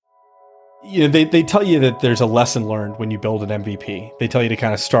They tell you that there's a lesson learned when you build an MVP. They tell you to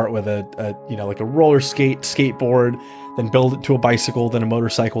kind of start with a like a roller skateboard, then build it to a bicycle, then a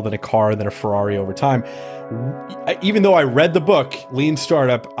motorcycle, then a car, then a Ferrari over time. Even though I read the book, Lean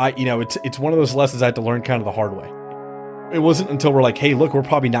Startup, it's one of those lessons I had to learn kind of the hard way. It wasn't until we're like, hey, look, we're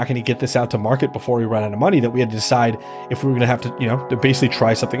probably not going to get this out to market before we run out of money that we had to decide if we were going to have to basically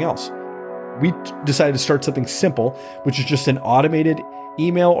try something else. We decided to start something simple, which is just an automated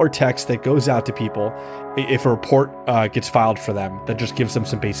email or text that goes out to people if a report gets filed for them that just gives them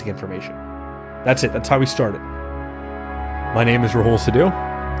some basic information. That's it. That's how we started. My name is Rahul Sidhu.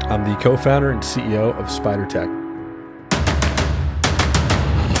 I'm the co-founder and CEO of SpiderTech.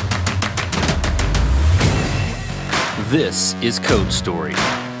 This is Code Story,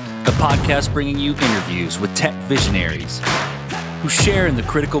 a podcast bringing you interviews with tech visionaries who share in the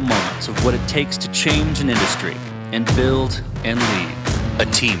critical moments of what it takes to change an industry and build and lead a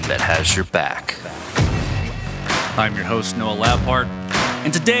team that has your back. I'm your host, Noah Labhart,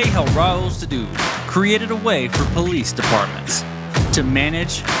 and today how Rahul Sidhu created a way for police departments to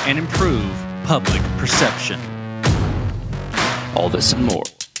manage and improve public perception. All this and more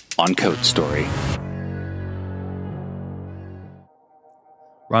on Code Story.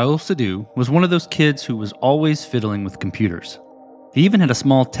 Rahul Sidhu was one of those kids who was always fiddling with computers. He even had a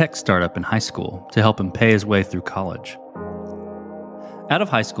small tech startup in high school to help him pay his way through college. Out of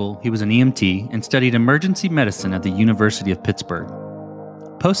high school, he was an EMT and studied emergency medicine at the University of Pittsburgh.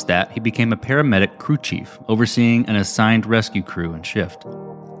 Post that, he became a paramedic crew chief, overseeing an assigned rescue crew and shift.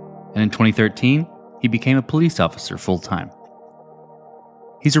 And in 2013, he became a police officer full-time.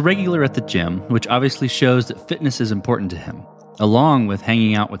 He's a regular at the gym, which obviously shows that fitness is important to him, along with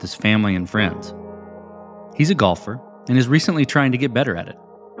hanging out with his family and friends. He's a golfer and is recently trying to get better at it.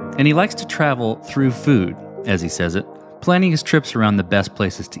 And he likes to travel through food, as he says it, planning his trips around the best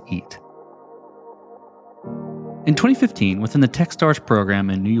places to eat. In 2015, within the Techstars program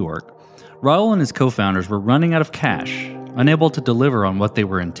in New York, Rahul and his co-founders were running out of cash, unable to deliver on what they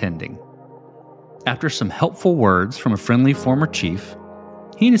were intending. After some helpful words from a friendly former chief,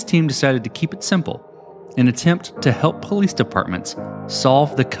 he and his team decided to keep it simple, an attempt to help police departments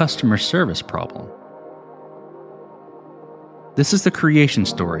solve the customer service problem. This is the creation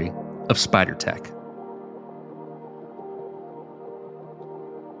story of SpiderTech.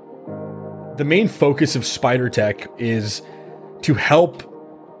 The main focus of SpiderTech is to help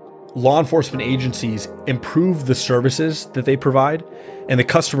law enforcement agencies improve the services that they provide and the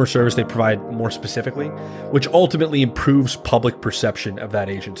customer service they provide more specifically, which ultimately improves public perception of that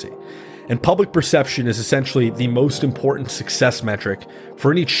agency. And public perception is essentially the most important success metric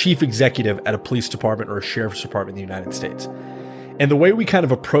for any chief executive at a police department or a sheriff's department in the United States. And the way we kind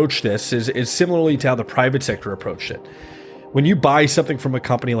of approach this is similarly to how the private sector approached it. When you buy something from a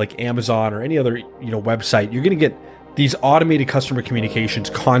company like Amazon or any other website, you're going to get these automated customer communications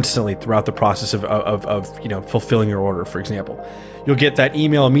constantly throughout the process of fulfilling your order. For example, you'll get that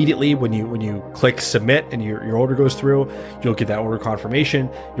email immediately when you click submit and your order goes through. You'll get that order confirmation.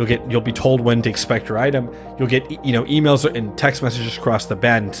 You'll be told when to expect your item. You'll get emails and text messages across the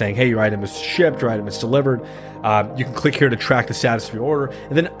bend saying, hey, your item is shipped, your item is delivered. You can click here to track the status of your order,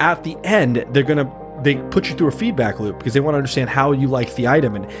 and then at the end they put you through a feedback loop because they want to understand how you like the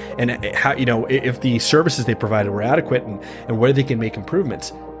item and how, if the services they provided were adequate and where they can make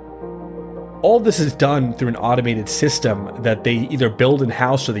improvements. All this is done through an automated system that they either build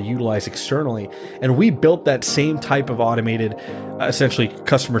in-house or they utilize externally. And we built that same type of automated, essentially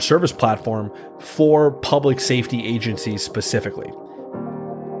customer service platform for public safety agencies specifically.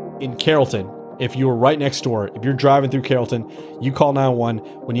 In Carrollton, if you were right next door, if you're driving through Carrollton, you call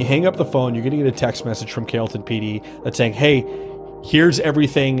 911. When you hang up the phone, you're going to get a text message from Carrollton PD that's saying, hey, here's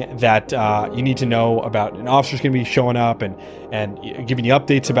everything that you need to know about. An officer's going to be showing up and giving you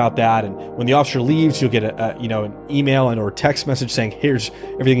updates about that. And when the officer leaves, you'll get an email and or text message saying, here's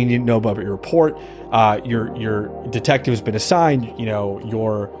everything you need to know about your report. Your detective has been assigned.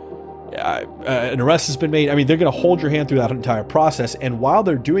 An arrest has been made. I mean, they're going to hold your hand through that entire process. And while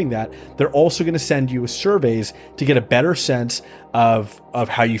they're doing that, they're also going to send you surveys to get a better sense of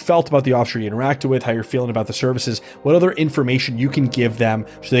how you felt about the officer you interacted with, how you're feeling about the services, what other information you can give them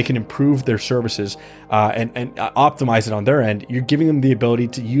so they can improve their services and optimize it on their end. You're giving them the ability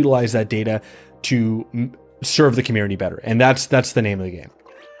to utilize that data to serve the community better. And that's the name of the game.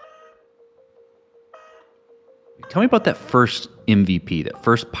 Tell me about that first MVP, that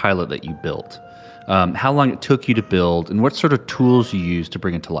first pilot that you built. How long it took you to build, and what sort of tools you used to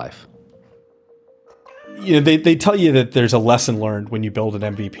bring it to life? They tell you that there's a lesson learned when you build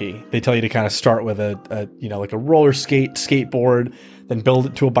an MVP. They tell you to kind of start with a like a roller skateboard, then build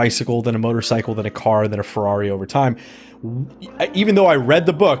it to a bicycle, then a motorcycle, then a car, then a Ferrari over time. Even though I read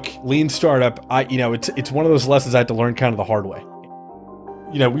the book, Lean Startup, it's one of those lessons I had to learn kind of the hard way.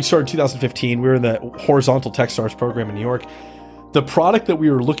 We started in 2015. We were in the Horizontal Techstars program in New York. The product that we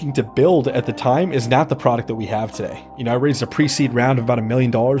were looking to build at the time is not the product that we have today. I raised a pre-seed round of about $1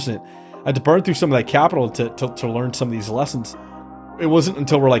 million, and I had to burn through some of that capital to learn some of these lessons. It wasn't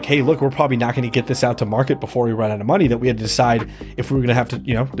until we're like, hey, look, we're probably not going to get this out to market before we run out of money that we had to decide if we were going to have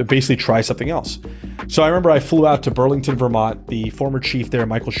to basically try something else. So I remember I flew out to Burlington, Vermont. The former chief there,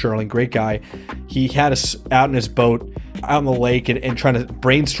 Michael Sherling, great guy. He had us out in his boat out on the lake and trying to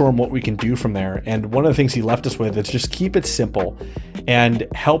brainstorm what we can do from there. And one of the things he left us with is just keep it simple and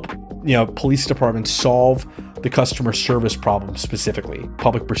help police departments solve the customer service problem specifically.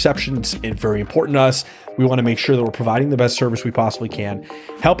 Public perception is very important to us. We want to make sure that we're providing the best service we possibly can.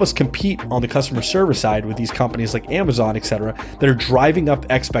 Help us compete on the customer service side with these companies like Amazon, et cetera, that are driving up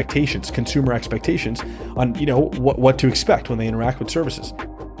expectations, consumer expectations on what to expect when they interact with services.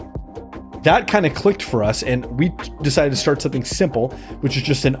 That kind of clicked for us, and we decided to start something simple, which is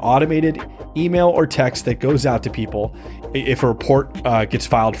just an automated email or text that goes out to people if a report gets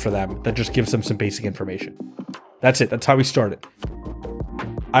filed for them that just gives them some basic information. That's it. That's how we started.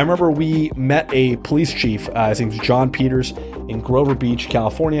 I remember we met a police chief, his name's John Peters, in Grover Beach,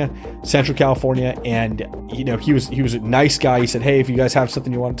 California, Central California, and he was a nice guy. He said, hey, if you guys have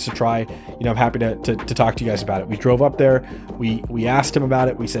something you want us to try, I'm happy to talk to you guys about it. We drove up there, we asked him about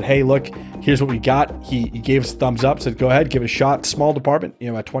it. We said, hey, look, here's what we got. He gave us a thumbs up, said, go ahead, give it a shot. Small department,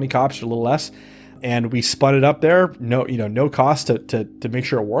 about 20 cops or a little less, and we spun it up there. No cost to make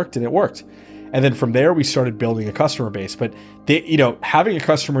sure it worked, and it worked. And then from there, we started building a customer base. But having a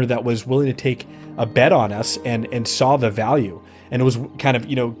customer that was willing to take a bet on us and saw the value, and it was kind of,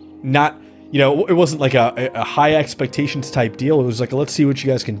 not, it wasn't like a high expectations type deal. It was like, let's see what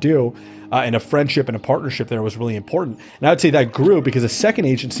you guys can do. And a friendship and a partnership there was really important. And I would say that grew because the second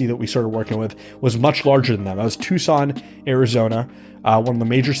agency that we started working with was much larger than them. That was Tucson, Arizona, one of the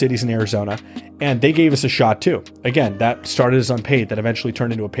major cities in Arizona. And they gave us a shot too. Again, that started as unpaid. That eventually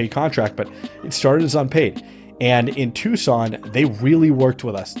turned into a paid contract, but it started as unpaid. And in Tucson, they really worked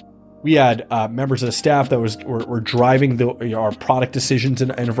with us. We had members of the staff that were driving our product decisions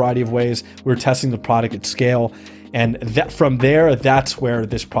in a variety of ways. We were testing the product at scale. And that from there, that's where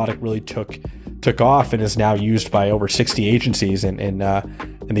this product really took off and is now used by over 60 agencies in the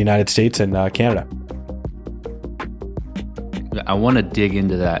United States and Canada. I want to dig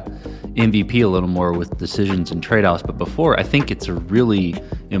into that MVP a little more with decisions and trade-offs, but before, I think it's a really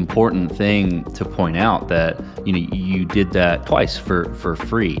important thing to point out that you did that twice for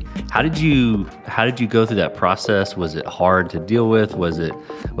free. How did you go through that process? Was it hard to deal with? Was it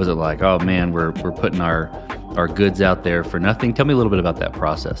like, oh man, we're putting our goods out there for nothing? Tell me a little bit about that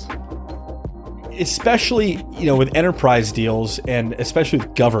process. Especially, with enterprise deals and especially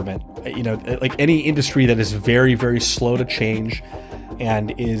with government, like any industry that is very, very slow to change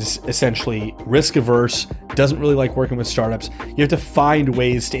and is essentially risk averse, doesn't really like working with startups, you have to find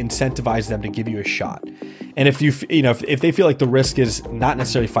ways to incentivize them to give you a shot. And if if they feel like the risk is not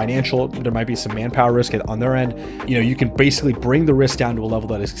necessarily financial, there might be some manpower risk on their end, you can basically bring the risk down to a level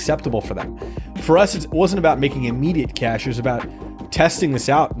that is acceptable for them. For us, it wasn't about making immediate cash. It was about testing this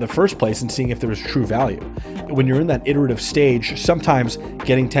out in the first place and seeing if there was true value. When you're in that iterative stage, sometimes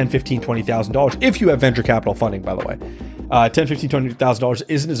getting $10,000, $15,000, $20,000, if you have venture capital funding, by the way, $10,000, $15,000, $20,000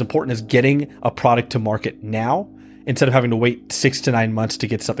 isn't as important as getting a product to market now instead of having to wait 6 to 9 months to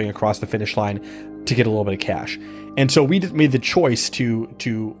get something across the finish line to get a little bit of cash. And so we made the choice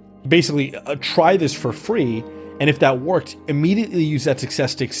to basically try this for free. And if that worked, immediately use that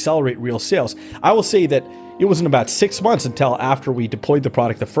success to accelerate real sales. I will say that it wasn't about 6 months until after we deployed the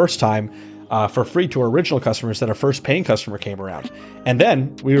product the first time for free to our original customers that our first paying customer came around. And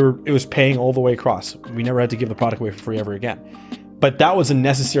then it was paying all the way across. We never had to give the product away for free ever again. But that was a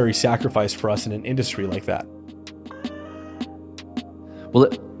necessary sacrifice for us in an industry like that. Well,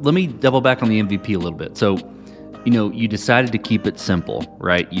 let me double back on the MVP a little bit. So, you decided to keep it simple,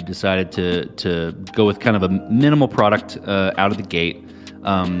 right? You decided to go with kind of a minimal product out of the gate,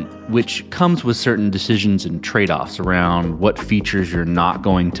 which comes with certain decisions and trade-offs around what features you're not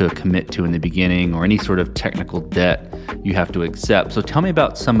going to commit to in the beginning or any sort of technical debt you have to accept. So tell me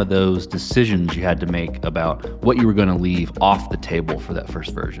about some of those decisions you had to make about what you were going to leave off the table for that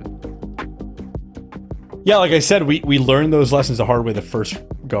first version. Yeah, like I said, we learned those lessons the hard way the first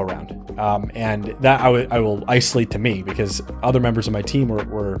go around. And that I will isolate to me because other members of my team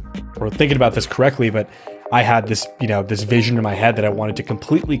were thinking about this correctly, but I had this, this vision in my head that I wanted to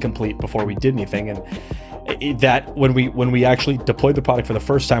completely complete before we did anything. And that when we actually deployed the product for the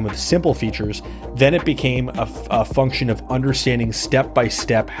first time with simple features, then it became a function of understanding step by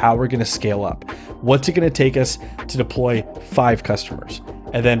step how we're going to scale up. What's it going to take us to deploy 5 customers?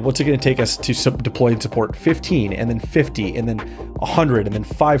 And then what's it going to take us to deploy and support 15, and then 50, and then 100, and then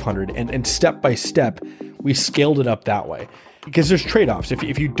 500, and step by step, we scaled it up that way. Because there's trade-offs.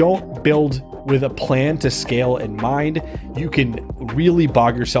 If you don't build with a plan to scale in mind, you can really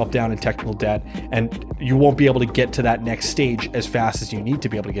bog yourself down in technical debt, and you won't be able to get to that next stage as fast as you need to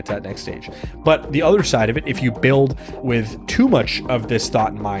be able to get to that next stage. But the other side of it, if you build with too much of this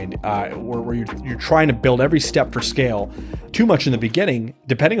thought in mind, where you're trying to build every step for scale too much in the beginning,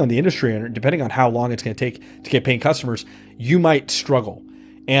 depending on the industry and depending on how long it's going to take to get paying customers, you might struggle.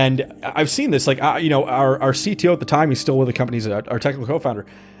 And I've seen this, like, our CTO at the time, he's still with the company, he's our technical co-founder.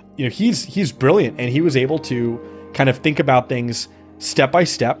 He's brilliant, and he was able to kind of think about things step by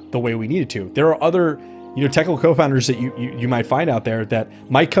step the way we needed to. There are other, technical co-founders that you might find out there that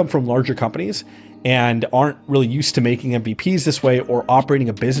might come from larger companies and aren't really used to making MVPs this way or operating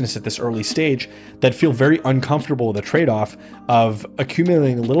a business at this early stage, that feel very uncomfortable with the trade-off of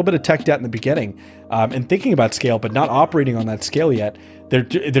accumulating a little bit of tech debt in the beginning and thinking about scale, but not operating on that scale yet. They're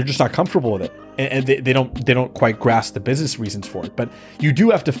just not comfortable with it, and they don't quite grasp the business reasons for it. But you do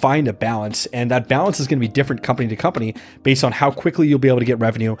have to find a balance, and that balance is going to be different company to company based on how quickly you'll be able to get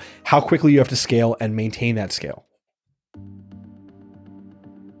revenue, how quickly you have to scale and maintain that scale.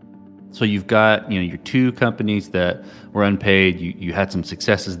 So you've got, your 2 companies that were unpaid. You had some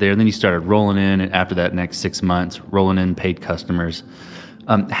successes there, and then you started rolling in, and after that next 6 months, rolling in paid customers.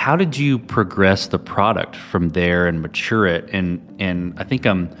 How did you progress the product from there and mature it? And I think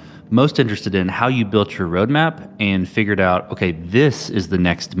I'm most interested in how you built your roadmap and figured out, okay, this is the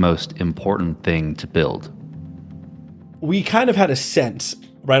next most important thing to build. We kind of had a sense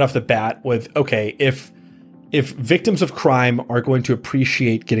right off the bat with, okay, if victims of crime are going to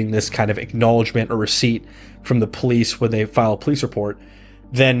appreciate getting this kind of acknowledgement or receipt from the police when they file a police report,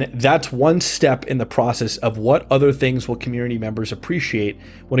 then that's one step in the process of what other things will community members appreciate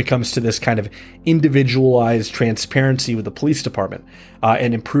when it comes to this kind of individualized transparency with the police department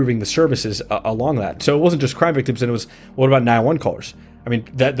and improving the services along that. So it wasn't just crime victims, and it was, what about 911 callers? I mean,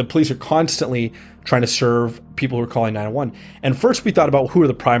 that the police are constantly trying to serve people who are calling 911. And first we thought about who are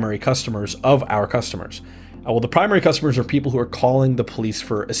the primary customers of our customers. Well, the primary customers are people who are calling the police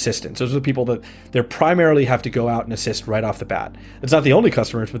for assistance. Those are the people that they primarily have to go out and assist right off the bat. It's not the only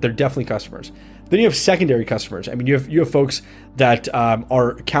customers, but they're definitely customers. Then you have secondary customers. I mean, you have folks that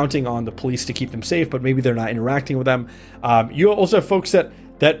are counting on the police to keep them safe, but maybe they're not interacting with them. You also have folks that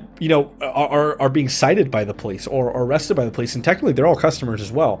are being cited by the police or arrested by the police, and technically they're all customers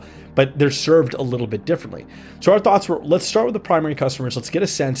as well, but they're served a little bit differently. So our thoughts were, let's start with the primary customers. Let's get a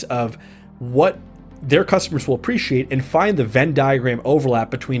sense of what their customers will appreciate and find the Venn diagram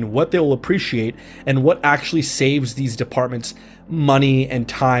overlap between what they will appreciate and what actually saves these departments money and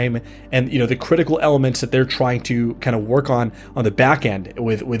time, and the critical elements that they're trying to kind of work on the back end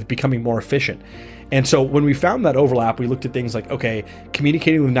with becoming more efficient. And so when we found that overlap, we looked at things like, okay,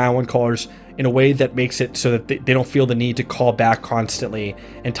 communicating with 911 callers in a way that makes it so that they don't feel the need to call back constantly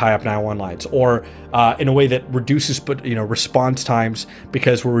and tie up 911 lines, or in a way that reduces response times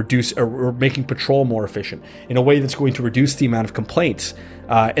because we're making patrol more efficient, in a way that's going to reduce the amount of complaints.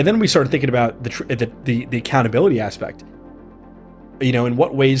 And then we started thinking about the accountability aspect. In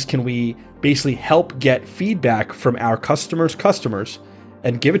what ways can we basically help get feedback from our customers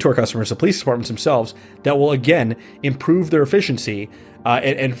and give it to our customers, the police departments themselves, that will again improve their efficiency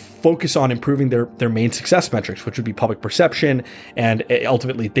and focus on improving their main success metrics, which would be public perception and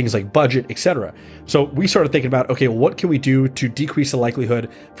ultimately things like budget, etc. So we started thinking about, okay, what can we do to decrease the likelihood,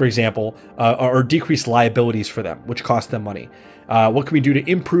 for example, or decrease liabilities for them, which cost them money? What can we do to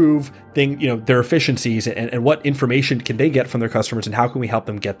improve their efficiencies, and what information can they get from their customers, and how can we help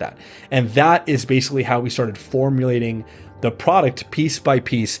them get that? And that is basically how we started formulating the product piece by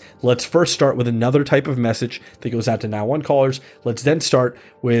piece. Let's first start with another type of message that goes out to 911 callers. Let's then start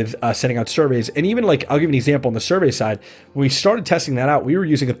with sending out surveys. And even I'll give you an example on the survey side. When we started testing that out, we were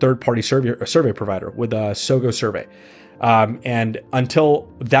using a third-party survey provider with a Sogo Survey. And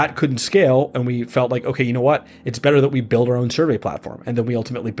until that couldn't scale, and we felt like, okay, you know what? It's better that we build our own survey platform. And then we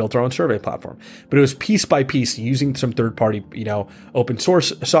ultimately built our own survey platform. But it was piece by piece, using some third-party, open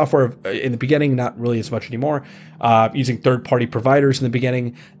source software in the beginning, not really as much anymore. Using third-party providers in the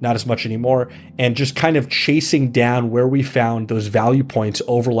beginning, not as much anymore. And just kind of chasing down where we found those value points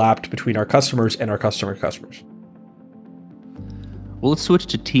overlapped between our customers and our customers. Well, let's switch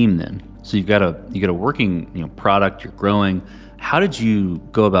to team then. So you've got a working product, you're growing. how did you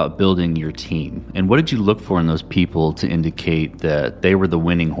go about building your team? And what did you look for in those people to indicate that they were the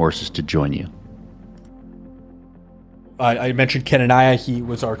winning horses to join you? I mentioned Ken Anaya. He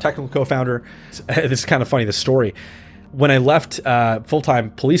was our technical co-founder. This is kind of funny, this story. When I left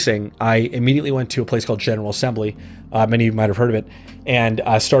full-time policing, I immediately went to a place called General Assembly. Many of you might have heard of it. And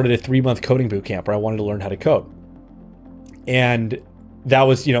I started a 3-month coding boot camp where I wanted to learn how to code. And that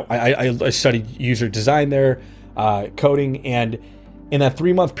was, I studied user design there, coding. And in that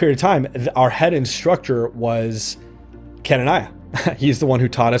 3-month period of time, our head instructor was Ken Anaya. He's the one who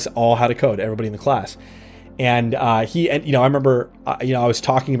taught us all how to code, everybody in the class. And I remember, I was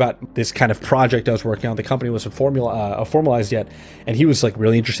talking about this kind of project I was working on. The company wasn't formalized yet, and he was like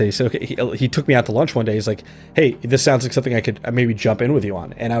really interested. He said, okay, he took me out to lunch one day. He's like, hey, this sounds like something I could maybe jump in with you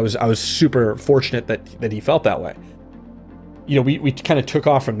on. And I was super fortunate that he felt that way. We kind of took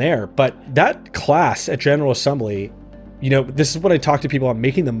off from there. But that class at General Assembly, this is what I talk to people on,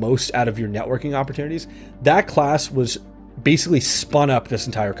 making the most out of your networking opportunities. That class was basically spun up this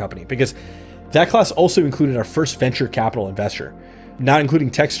entire company, because that class also included our first venture capital investor, not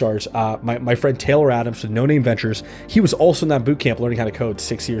including Techstars. My friend Taylor Adams with No Name Ventures, he was also in that boot camp learning how to code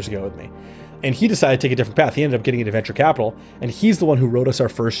 6 years ago with me. And he decided to take a different path. He ended up getting into venture capital, and he's the one who wrote us our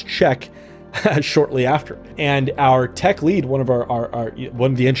first check shortly after. And our tech lead, one of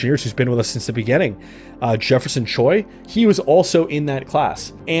one of the engineers who's been with us since the beginning, Jefferson Choi, he was also in that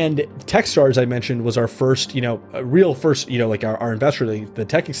class. And Techstars, I mentioned, was our first, real first, like our investor, the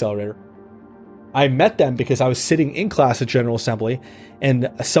tech accelerator. I met them because I was sitting in class at General Assembly, and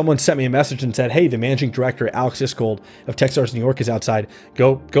someone sent me a message and said, hey, the managing director, Alex Iskold of Techstars New York, is outside.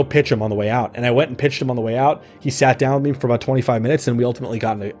 Go pitch him on the way out. And I went and pitched him on the way out. He sat down with me for about 25 minutes, and we ultimately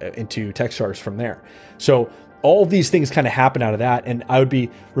got into Techstars from there. So all of these things kind of happened out of that. And I would be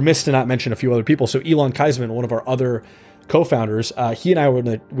remiss to not mention a few other people. So Elon Kaisman, one of our other co-founders, he and I were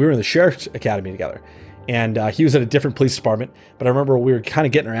in the Sheriff's Academy together. And he was at a different police department. But I remember we were kind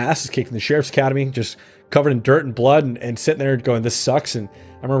of getting our asses kicked in the Sheriff's Academy, just covered in dirt and blood, and sitting there going, this sucks. And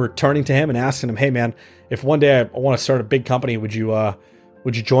I remember turning to him and asking him, hey, man, if one day I want to start a big company, would you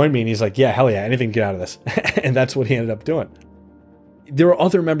join me? And he's like, yeah, hell yeah, anything to get out of this. And that's what he ended up doing. There were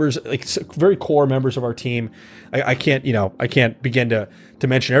other members, like very core members of our team. I can't begin to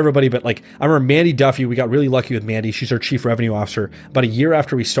mention everybody, but like I remember Mandy Duffy. We got really lucky with Mandy. She's our chief revenue officer. About a year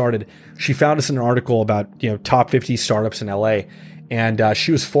after we started, she found us an article about top 50 startups in LA. And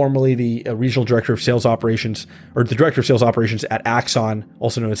she was formerly the regional director of sales operations, or the director of sales operations at Axon,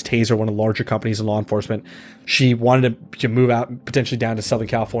 also known as Taser, one of the larger companies in law enforcement. She wanted to move out, potentially down to Southern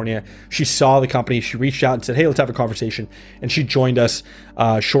California. She saw the company. She reached out and said, hey, let's have a conversation. And she joined us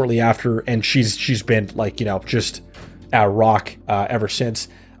shortly after. And she's been like, just a rock ever since.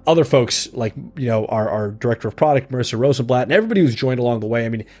 Other folks like, our director of product, Marissa Rosenblatt, and everybody who's joined along the way. I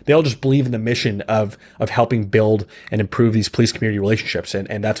mean, they all just believe in the mission of helping build and improve these police community relationships.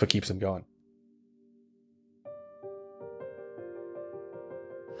 And that's what keeps them going.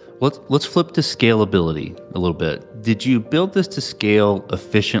 Let's flip to scalability a little bit. Did you build this to scale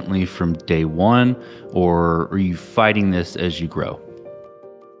efficiently from day one, or are you fighting this as you grow?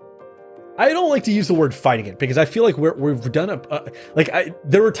 I don't like to use the word fighting it, because I feel like we've done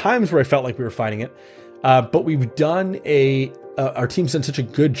there were times where I felt like we were fighting it, but we've done our team's done such a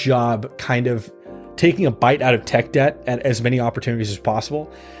good job kind of taking a bite out of tech debt at as many opportunities as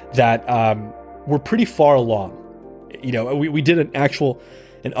possible that we're pretty far along. We did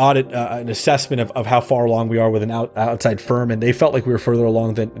an audit, an assessment of how far along we are with an outside firm, and they felt like we were further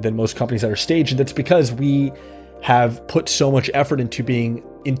along than most companies at our stage. And that's because we have put so much effort into being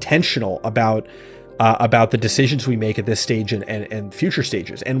intentional about the decisions we make at this stage and future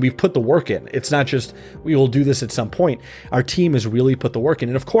stages. And we've put the work in. It's not just, we will do this at some point. Our team has really put the work in.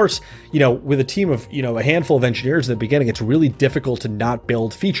 And of course, with a team of, a handful of engineers at the beginning, it's really difficult to not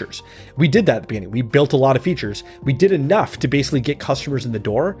build features. We did that at the beginning. We built a lot of features. We did enough to basically get customers in the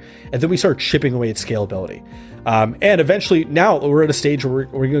door. And then we started chipping away at scalability. And eventually now we're at a stage where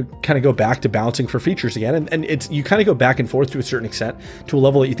we're going to kind of go back to bouncing for features again. And you kind of go back and forth to a certain extent to a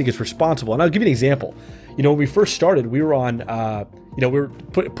level that you think is responsible. And I'll give you an example. When we first started, we were on, we were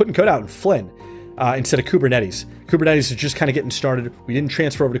putting code out in Flynn instead of Kubernetes. Kubernetes is just kind of getting started. We didn't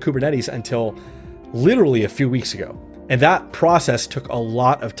transfer over to Kubernetes until literally a few weeks ago. And that process took a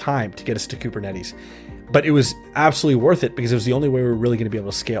lot of time to get us to Kubernetes. But it was absolutely worth it because it was the only way we were really going to be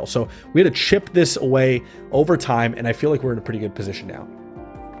able to scale. So we had to chip this away over time, and I feel like we're in a pretty good position now.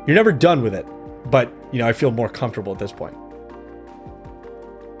 You're never done with it, but I feel more comfortable at this point.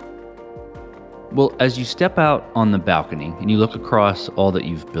 Well, as you step out on the balcony and you look across all that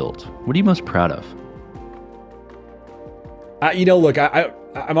you've built, what are you most proud of? Look,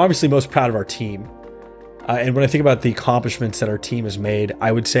 I'm obviously most proud of our team. And when I think about the accomplishments that our team has made,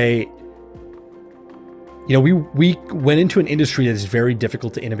 I would say, we went into an industry that is very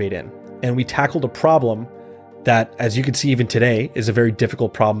difficult to innovate in. And we tackled a problem that, as you can see even today, is a very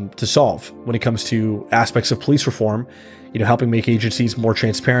difficult problem to solve when it comes to aspects of police reform, helping make agencies more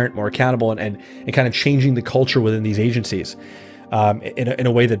transparent, more accountable, and kind of changing the culture within these agencies in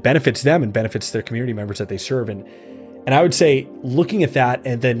a way that benefits them and benefits their community members that they serve. And I would say, looking at that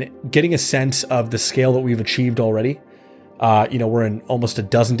and then getting a sense of the scale that we've achieved already, we're in almost a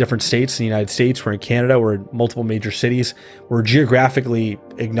dozen different states in the United States. We're in Canada. We're in multiple major cities. We're geographically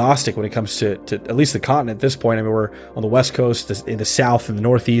agnostic when it comes to at least the continent at this point. I mean, we're on the West Coast, in the South, and the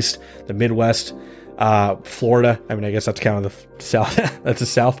Northeast, the Midwest, Florida. I mean, I guess that's kind of the South. That's the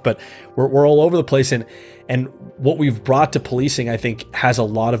South, but we're all over the place. And what we've brought to policing, I think, has a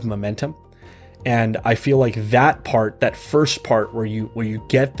lot of momentum. And I feel like that first part where you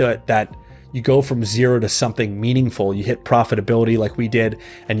get that you go from zero to something meaningful, you hit profitability like we did,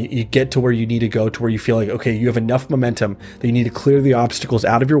 and you get to where you need to go, to where you feel like, okay, you have enough momentum that you need to clear the obstacles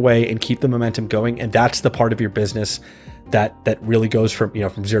out of your way and keep the momentum going. And that's the part of your business that really goes from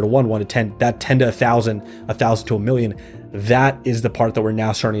 0 to 1 to 10, that 10 to 1,000, 1,000 to 1,000,000. That is the part that we're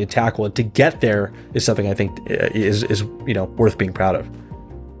now starting to tackle. And to get there is something I think is worth being proud of.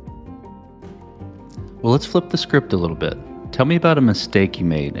 Well, let's flip the script a little bit. Tell me about a mistake you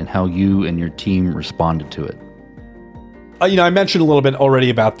made and how you and your team responded to it. I mentioned a little bit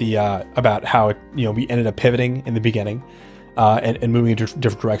already about about how we ended up pivoting in the beginning and moving in a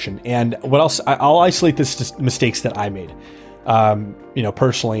different direction. And what else? I'll isolate this to mistakes that I made,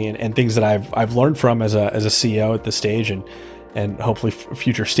 personally, and things that I've learned from as a CEO at this stage and hopefully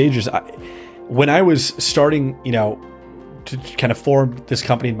future stages. When I was starting, to kind of form this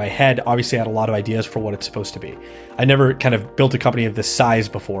company in my head, obviously I had a lot of ideas for what it's supposed to be. I never kind of built a company of this size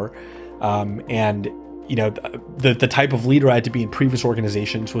before. And the type of leader I had to be in previous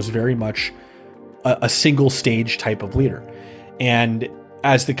organizations was very much a single stage type of leader. And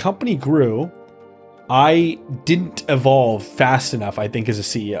as the company grew, I didn't evolve fast enough, I think, as a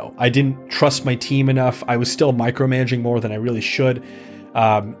CEO. I didn't trust my team enough. I was still micromanaging more than I really should.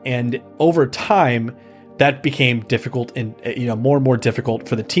 And over time, that became difficult and more and more difficult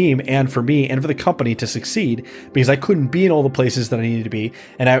for the team and for me and for the company to succeed, because I couldn't be in all the places that I needed to be,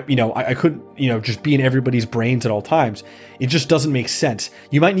 and I couldn't just be in everybody's brains at all times. It just doesn't make sense.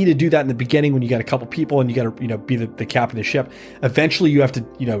 You might need to do that in the beginning when you got a couple people and you got to be the captain of the ship. Eventually, you have to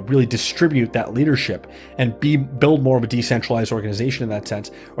really distribute that leadership and build more of a decentralized organization in that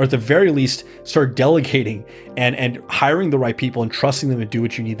sense, or at the very least start delegating and hiring the right people and trusting them to do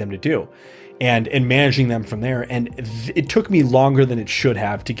what you need them to do. And managing them from there. And it took me longer than it should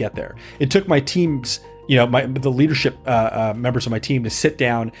have to get there. It took my teams, the leadership members of my team to sit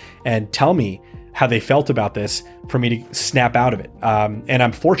down and tell me how they felt about this for me to snap out of it. And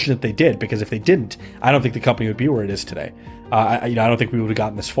I'm fortunate they did, because if they didn't, I don't think the company would be where it is today. I don't think we would have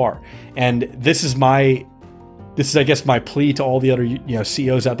gotten this far. And this is I guess my plea to all the other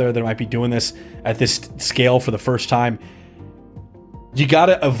CEOs out there that might be doing this at this scale for the first time. You got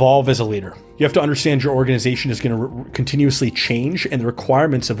to evolve as a leader. You have to understand your organization is going to continuously change, and the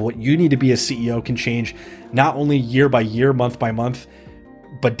requirements of what you need to be a CEO can change not only year by year, month by month,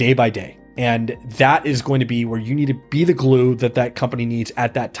 but day by day. And that is going to be where you need to be the glue that company needs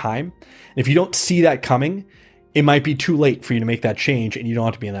at that time. And if you don't see that coming, it might be too late for you to make that change, and you don't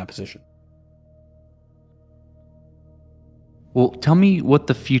have to be in that position. Well, tell me what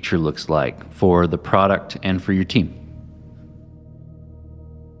the future looks like for the product and for your team.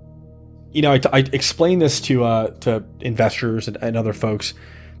 I explain this to investors and other folks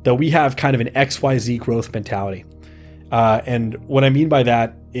that we have kind of an XYZ growth mentality. And what I mean by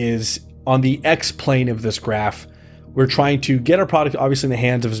that is, on the X plane of this graph, we're trying to get our product obviously in the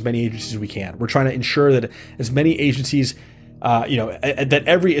hands of as many agencies as we can. We're trying to ensure that as many agencies,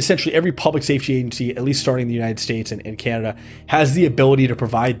 that essentially every public safety agency, at least starting in the United States and Canada, has the ability to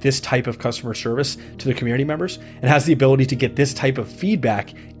provide this type of customer service to their community members, and has the ability to get this type of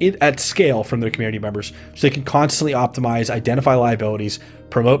feedback at scale from their community members, so they can constantly optimize, identify liabilities,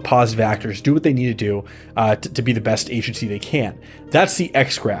 promote positive actors, do what they need to do to be the best agency they can. That's the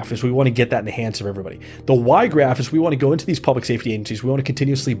X graph, is we want to get that in the hands of everybody. The Y graph is we want to go into these public safety agencies. We want to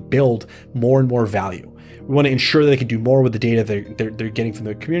continuously build more and more value. We want to ensure that they can do more with the data they're getting from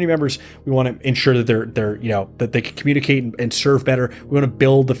their community members. We want to ensure that that they can communicate and serve better. We want to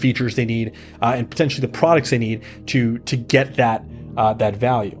build the features they need and potentially the products they need to get that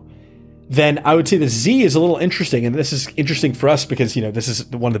value. Then I would say the Z is a little interesting, and this is interesting for us because this is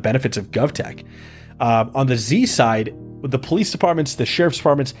one of the benefits of GovTech. On the Z side, with the police departments, the sheriff's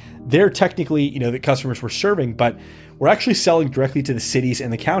departments, they're technically, the customers we're serving, but we're actually selling directly to the cities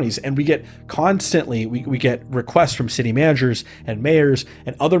and the counties. And we get constantly, we get requests from city managers and mayors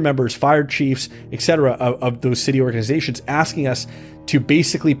and other members, fire chiefs, etc., of those city organizations asking us to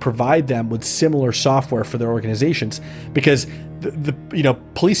basically provide them with similar software for their organizations, because the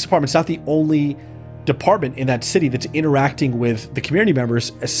police department's not the only department in that city that's interacting with the community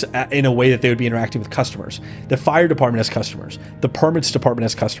members in a way that they would be interacting with customers. The fire department has customers. The permits department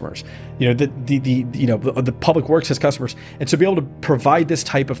has customers. The public works has customers. And so be able to provide this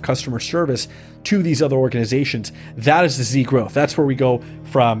type of customer service to these other organizations, that is the Z growth. That's where we go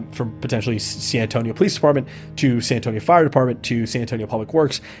from potentially San Antonio Police Department to San Antonio Fire Department to San Antonio Public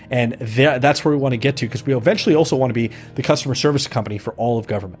Works. And that's where we want to get to, because we eventually also want to be the customer service company for all of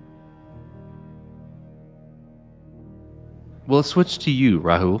government. Well, let's switch to you,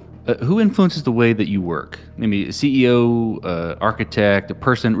 Rahul. Who influences the way that you work? Maybe a CEO, architect, a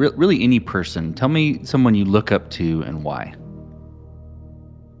person, really any person. Tell me someone you look up to and why.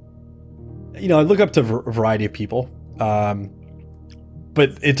 I look up to a variety of people, but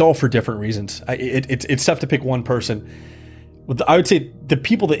it's all for different reasons. It's tough to pick one person. I would say the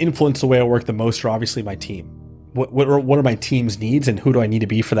people that influence the way I work the most are obviously my team. What are my team's needs, and who do I need to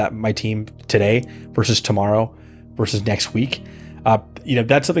be for my team today versus tomorrow versus next week?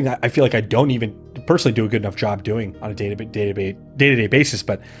 That's something I feel like I don't even personally do a good enough job doing on a day-to-day basis.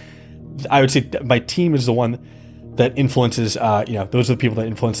 But I would say my team is the one that influences, those are the people that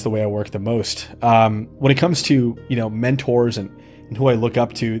influence the way I work the most. When it comes to, mentors and who I look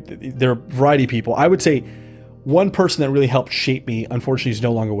up to, there are a variety of people. I would say one person that really helped shape me, unfortunately, he's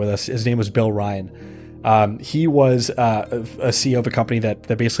no longer with us. His name was Bill Ryan. He was a CEO of a company that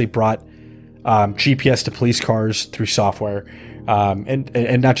basically brought GPS to police cars through software,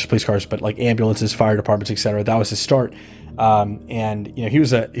 and not just police cars, but like ambulances, fire departments, etc. That was his start. He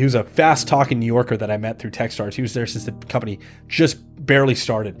was a fast talking New Yorker that I met through Techstars. He was there since the company just barely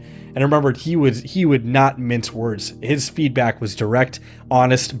started. And I remembered he would not mince words. His feedback was direct,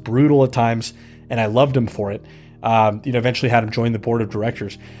 honest, brutal at times, and I loved him for it. Eventually had him join the board of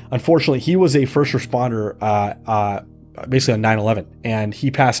directors. Unfortunately, he was a first responder, basically on 9/11, and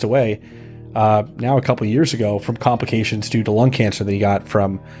he passed away now a couple of years ago from complications due to lung cancer that he got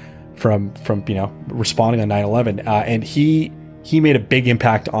from responding on 9/11. And he made a big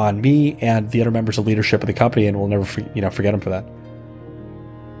impact on me and the other members of leadership of the company, and we'll never forget him for that.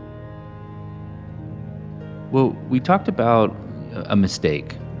 Well, we talked about a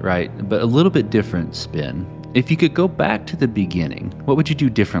mistake, right? But a little bit different spin. If you could go back to the beginning, what would you do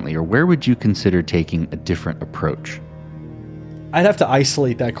differently, or where would you consider taking a different approach? I'd have to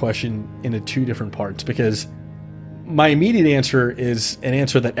isolate that question into two different parts, because my immediate answer is an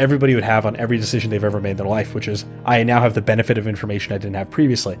answer that everybody would have on every decision they've ever made in their life, which is I now have the benefit of information I didn't have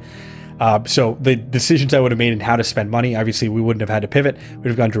previously. So the decisions I would have made in how to spend money, obviously we wouldn't have had to pivot. We'd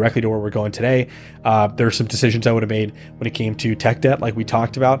have gone directly to where we're going today. There are some decisions I would have made when it came to tech debt, like we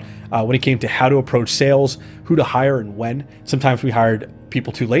talked about, when it came to how to approach sales, who to hire and when. Sometimes we hired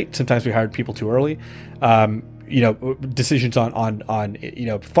people too late. Sometimes we hired people too early. Decisions on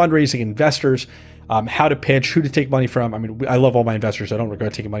fundraising, investors, how to pitch, who to take money from. I mean, I love all my investors. I don't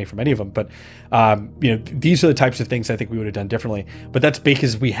regret taking money from any of them, but these are the types of things I think we would have done differently. But that's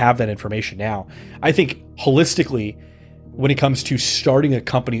because we have that information now. I think holistically, when it comes to starting a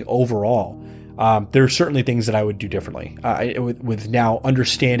company overall, there are certainly things that I would do differently with now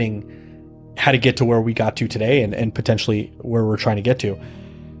understanding how to get to where we got to today and potentially where we're trying to get to.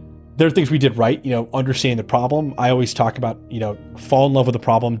 There are things we did right, understanding the problem. I always talk about, fall in love with the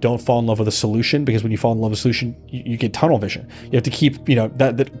problem, don't fall in love with the solution, because when you fall in love with the solution, you get tunnel vision. You have to keep,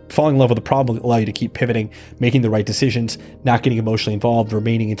 that falling in love with the problem will allow you to keep pivoting, making the right decisions, not getting emotionally involved,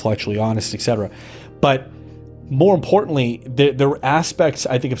 remaining intellectually honest, etc. But more importantly, there were aspects,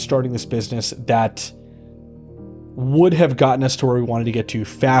 I think, of starting this business that would have gotten us to where we wanted to get to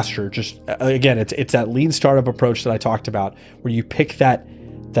faster. Just, again, it's that lean startup approach that I talked about, where you pick that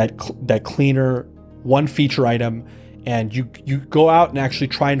cleaner one feature item, and you go out and actually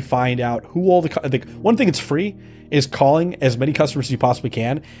try and find out who all the one thing that's free is calling as many customers as you possibly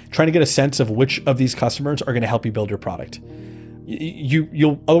can, trying to get a sense of which of these customers are going to help you build your product.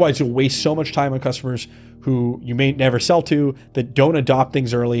 Otherwise you'll waste so much time on customers who you may never sell to, that don't adopt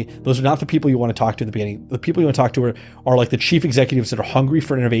things early. Those are not the people you want to talk to at the beginning. The people you want to talk to are like the chief executives that are hungry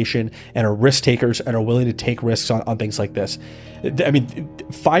for innovation and are risk takers and are willing to take risks on things like this. I mean,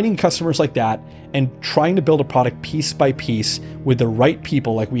 finding customers like that and trying to build a product piece by piece with the right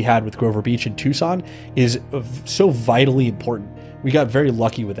people, like we had with Grover Beach and Tucson, is so vitally important. We got very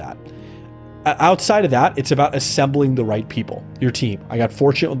lucky with that. Outside of that, it's about assembling the right people, your team. I got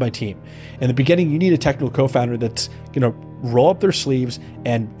fortunate with my team. In the beginning, you need a technical co-founder that's going to roll up their sleeves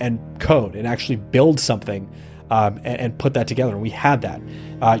and code and actually build something and put that together. And we had that.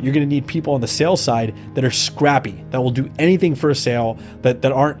 You're going to need people on the sales side that are scrappy, that will do anything for a sale, that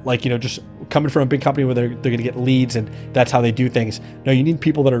aren't like, just coming from a big company where they're going to get leads and that's how they do things. No, you need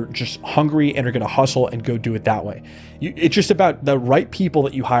people that are just hungry and are going to hustle and go do it that way. It's just about the right people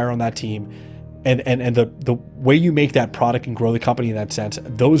that you hire on that team. And the way you make that product and grow the company in that sense,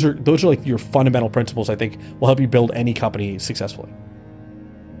 those are like your fundamental principles, I think, will help you build any company successfully.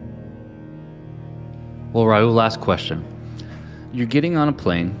 Well, Rahul, last question. You're getting on a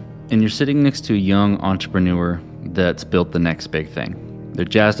plane and you're sitting next to a young entrepreneur that's built the next big thing. They're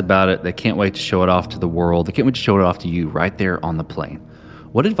jazzed about it. They can't wait to show it off to the world. They can't wait to show it off to you right there on the plane.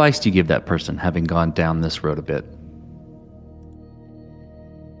 What advice do you give that person, having gone down this road a bit?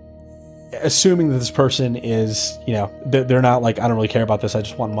 Assuming that this person is, they're not like, I don't really care about this, I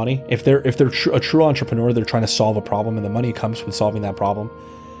just want money. If they're a true entrepreneur, they're trying to solve a problem, and the money comes with solving that problem.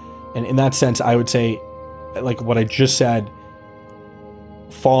 And in that sense, I would say, like what I just said,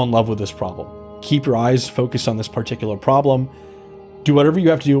 fall in love with this problem. Keep your eyes focused on this particular problem. Do whatever you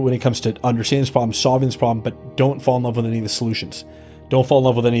have to do when it comes to understanding this problem, solving this problem, but don't fall in love with any of the solutions. Don't fall in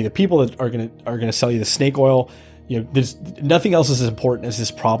love with any of the people that are gonna sell you the snake oil. There's nothing else is as important as this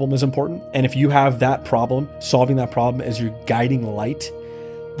problem is important. And if you have that problem, solving that problem as your guiding light,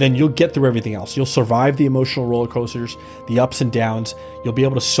 then you'll get through everything else. You'll survive the emotional roller coasters, the ups and downs. You'll be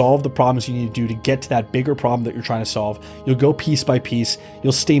able to solve the problems you need to do to get to that bigger problem that you're trying to solve. You'll go piece by piece.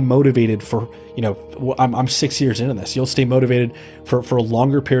 You'll stay motivated for, I'm 6 years into this. You'll stay motivated for a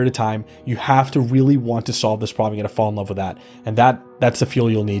longer period of time. You have to really want to solve this problem. You got to fall in love with that. And that's the fuel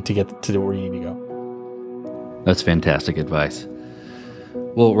you'll need to get to where you need to go. That's fantastic advice.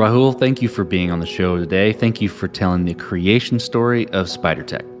 Well, Rahul, thank you for being on the show today. Thank you for telling the creation story of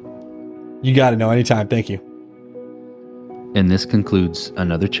SpiderTech. You got it. No, anytime. Thank you. And this concludes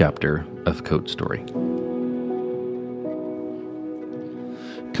another chapter of Code Story.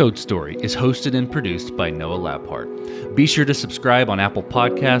 Code Story is hosted and produced by Noah Labhart. Be sure to subscribe on Apple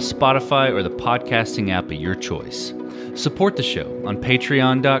Podcasts, Spotify, or the podcasting app of your choice. Support the show on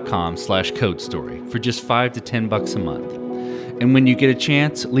patreon.com/codestory for just $5 to $10 a month. And when you get a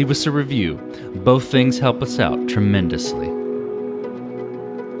chance, leave us a review. Both things help us out tremendously.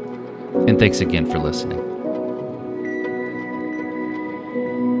 And thanks again for listening.